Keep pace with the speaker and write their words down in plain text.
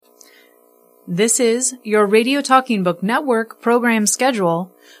This is your Radio Talking Book Network program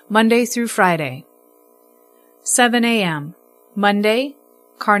schedule, Monday through Friday. 7 a.m. Monday,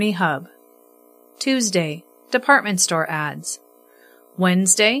 Kearney Hub. Tuesday, Department Store Ads.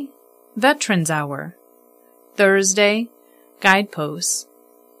 Wednesday, Veterans Hour. Thursday, Guideposts.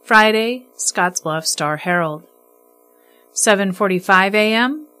 Friday, Scottsbluff Star-Herald. 7:45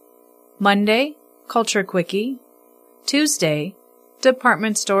 a.m. Monday, Culture Quickie. Tuesday,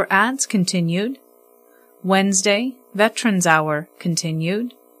 Department Store Ads continued. Wednesday, Veterans Hour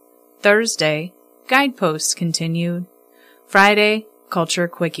continued. Thursday, Guideposts continued. Friday, Culture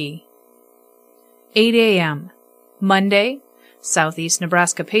Quickie. 8 a.m. Monday, Southeast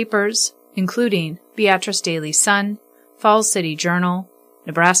Nebraska papers, including Beatrice Daily Sun, Falls City Journal,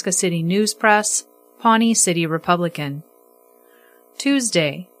 Nebraska City News Press, Pawnee City Republican.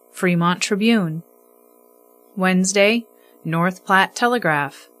 Tuesday, Fremont Tribune. Wednesday, North Platte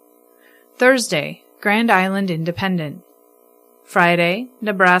Telegraph. Thursday, Grand Island Independent. Friday,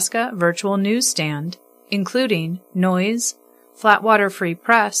 Nebraska Virtual Newsstand, including Noise, Flatwater Free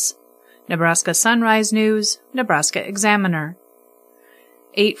Press, Nebraska Sunrise News, Nebraska Examiner.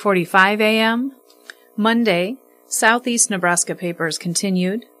 8:45 a.m. Monday, Southeast Nebraska papers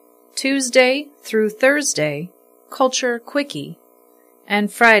continued. Tuesday through Thursday, Culture Quickie.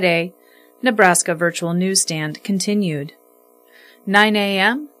 And Friday, Nebraska Virtual Newsstand continued. 9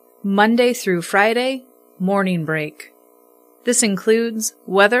 a.m., Monday through Friday, Morning Break. This includes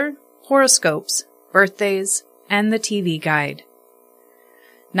weather, horoscopes, birthdays, and the TV guide.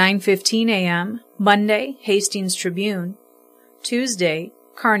 9:15 a.m., Monday, Hastings Tribune. Tuesday,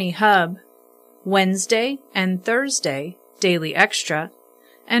 Kearney Hub. Wednesday and Thursday, Daily Extra.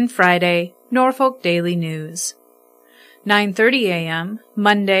 And Friday, Norfolk Daily News. 9:30 a.m.,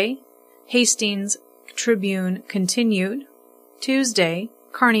 Monday, Hastings Tribune continued. Tuesday,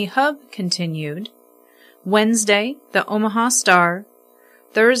 Kearney Hub continued. Wednesday, the Omaha Star.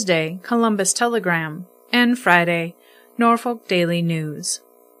 Thursday, Columbus Telegram. And Friday, Norfolk Daily News.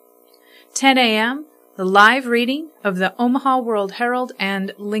 10 a.m., the live reading of the Omaha World Herald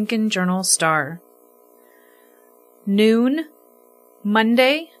and Lincoln Journal-Star. Noon,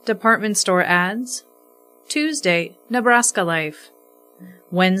 Monday, Department Store Ads. Tuesday, Nebraska Life.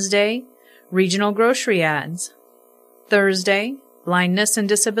 Wednesday, Regional Grocery Ads. Thursday, Blindness and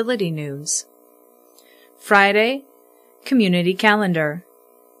Disability News. Friday, Community Calendar.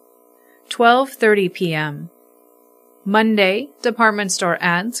 12:30 p.m. Monday, Department Store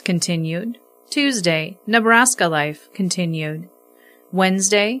Ads continued. Tuesday, Nebraska Life continued.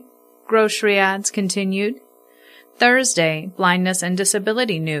 Wednesday, Grocery Ads continued. Thursday, Blindness and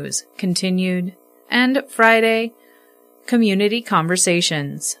Disability News continued. And Friday, Community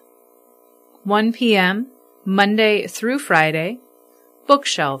Conversations. 1 p.m., Monday through Friday,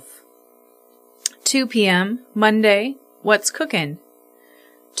 Bookshelf. 2 p.m., Monday, What's Cookin'?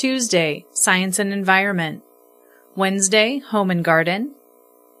 Tuesday, Science and Environment. Wednesday, Home and Garden.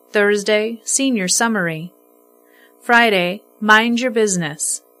 Thursday, Senior Summary. Friday, Mind Your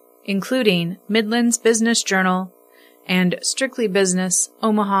Business, including Midlands Business Journal and Strictly Business,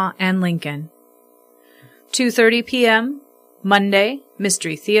 Omaha and Lincoln. 2:30 p.m., Monday,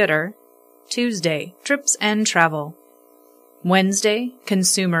 Mystery Theater. Tuesday, Trips and Travel. Wednesday,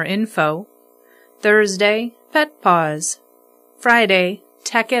 Consumer Info. Thursday, Pet Pause. Friday,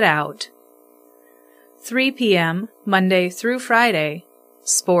 Tech It Out. 3 p.m., Monday through Friday,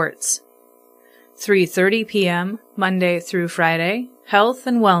 Sports. 3:30 p.m., Monday through Friday, Health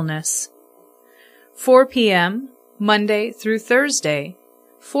and Wellness. 4 p.m., Monday through Thursday,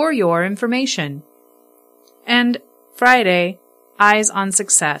 For Your Information. And Friday, Eyes on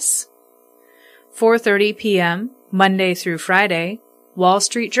Success. 4:30 p.m., Monday through Friday, Wall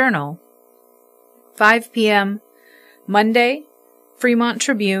Street Journal. 5 p.m., Monday, Fremont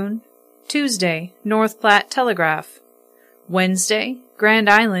Tribune. Tuesday, North Platte Telegraph. Wednesday, Grand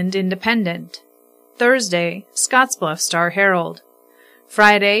Island Independent. Thursday, Scottsbluff Star-Herald.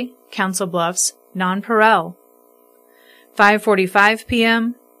 Friday, Council Bluffs Nonpareil. 5:45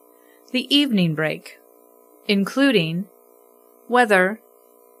 p.m., the Evening Break, including weather,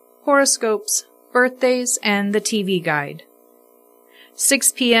 horoscopes, birthdays, and the TV guide.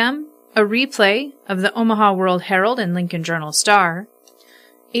 6 p.m., a replay of the Omaha World Herald and Lincoln Journal-Star.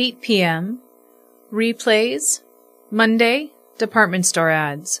 8 p.m., replays, Monday, Department Store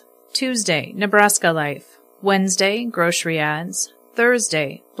Ads. Tuesday, Nebraska Life. Wednesday, Grocery Ads.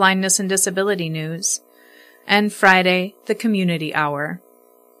 Thursday, Blindness and Disability News. And Friday, the Community Hour.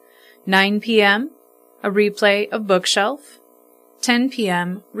 9 p.m., a replay of Bookshelf. 10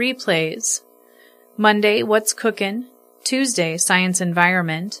 p.m., replays. Monday, What's Cookin'? Tuesday, Science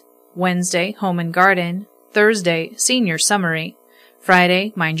Environment. Wednesday, Home and Garden. Thursday, Senior Summary.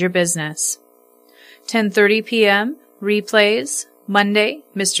 Friday, Mind Your Business. 10:30 p.m., Replays. Monday,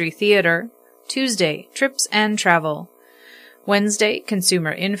 Mystery Theater. Tuesday, Trips and Travel. Wednesday,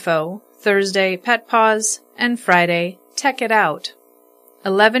 Consumer Info. Thursday, Pet Pause. And Friday, Tech It Out.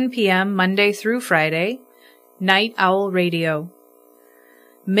 11 p.m. Monday through Friday, Night Owl Radio.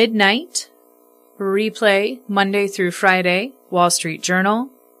 Midnight, Replay, Monday through Friday, Wall Street Journal.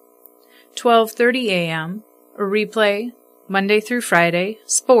 12:30 a.m., Replay, Monday through Friday,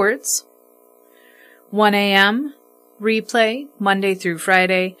 Sports. 1 a.m., Replay, Monday through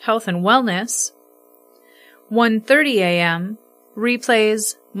Friday, Health and Wellness. 1:30 a.m.,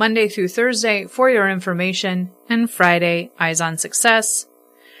 Replays, Monday through Thursday, For Your Information, and Friday, Eyes on Success.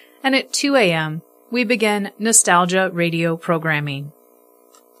 And at 2 a.m., we begin Nostalgia Radio programming.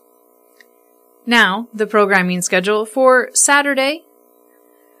 Now, the programming schedule for Saturday.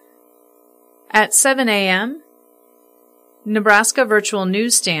 At 7 a.m., Nebraska Virtual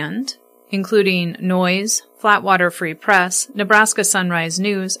Newsstand, including Noise, Flatwater Free Press, Nebraska Sunrise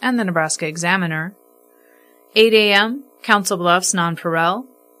News, and the Nebraska Examiner. 8 a.m., Council Bluffs Nonpareil.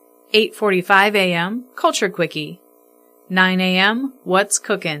 8:45 a.m., Culture Quickie. 9 a.m., What's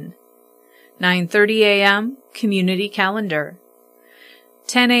Cookin'? 9:30 a.m., Community Calendar.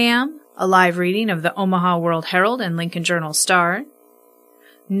 10 a.m., a live reading of the Omaha World Herald and Lincoln Journal-Star.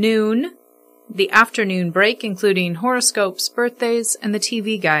 Noon, the afternoon break, including horoscopes, birthdays, and the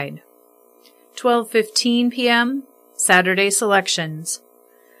TV guide. 12:15 p.m., Saturday selections.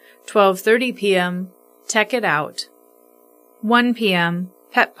 12:30 p.m., Tech It Out. 1 p.m.,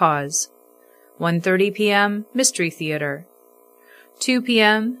 Pet Pause. 1:30 p.m., Mystery Theater. 2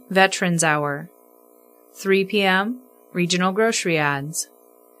 p.m., Veterans Hour. 3 p.m., Regional Grocery Ads.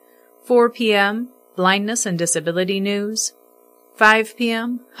 4 p.m., Blindness and Disability News. 5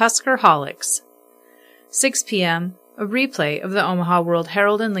 p.m., Huskerholics. 6 p.m., a replay of the Omaha World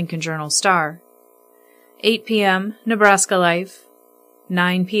Herald and Lincoln Journal-Star. 8 p.m., Nebraska Life.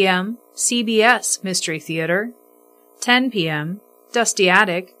 9 p.m., CBS Mystery Theater. 10 p.m., Dusty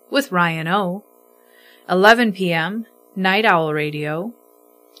Attic with Ryan O. 11 p.m., Night Owl Radio.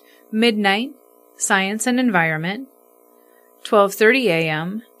 Midnight, Science and Environment. 12:30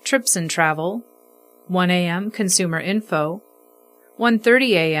 a.m., Trips and Travel. 1 a.m., Consumer Info. 1:30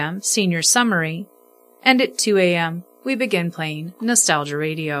 a.m., Senior Summary. And at 2 a.m., we begin playing Nostalgia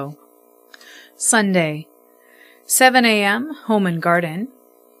Radio. Sunday, 7 a.m., Home and Garden.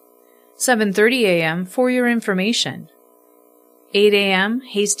 7:30 a.m., For Your Information. 8 a.m.,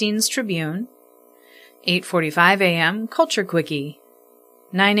 Hastings Tribune. 8:45 a.m., Culture Quickie.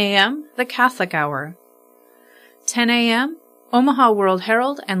 9 a.m., The Catholic Hour. 10 a.m., Omaha World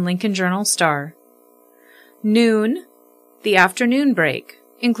Herald and Lincoln Journal-Star. Noon, the afternoon break,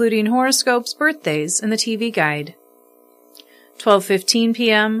 including horoscopes, birthdays, and the TV guide. 12:15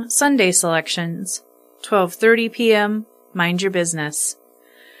 p.m., Sunday selections. 12:30 p.m., Mind Your Business.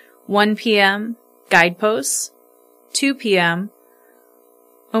 1 p.m., Guideposts. 2 p.m.,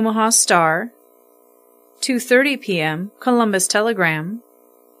 Omaha Star. 2:30 p.m., Columbus Telegram.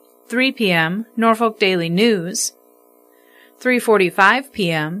 3 p.m., Norfolk Daily News. 3:45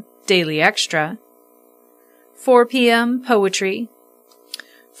 p.m., Daily Extra. 4 p.m., Poetry.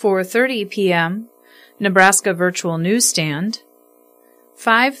 4:30 p.m., Nebraska Virtual Newsstand.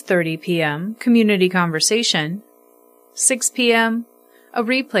 5:30 p.m., Community Conversation. 6 p.m., a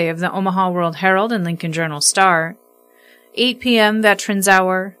replay of the Omaha World Herald and Lincoln Journal-Star. 8 p.m., Veterans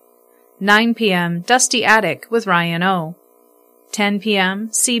Hour. 9 p.m., Dusty Attic with Ryan O. 10 p.m.,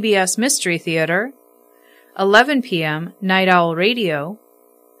 CBS Mystery Theater. 11 p.m., Night Owl Radio.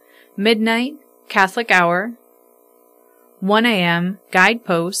 Midnight, Catholic Hour. 1 a.m.,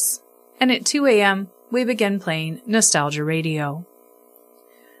 Guideposts. And at 2 a.m., we begin playing Nostalgia Radio.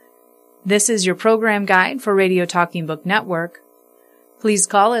 This is your program guide for Radio Talking Book Network. Please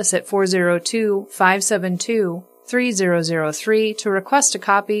call us at 402-572-3003 to request a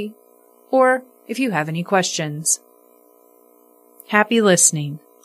copy, or if you have any questions. Happy listening.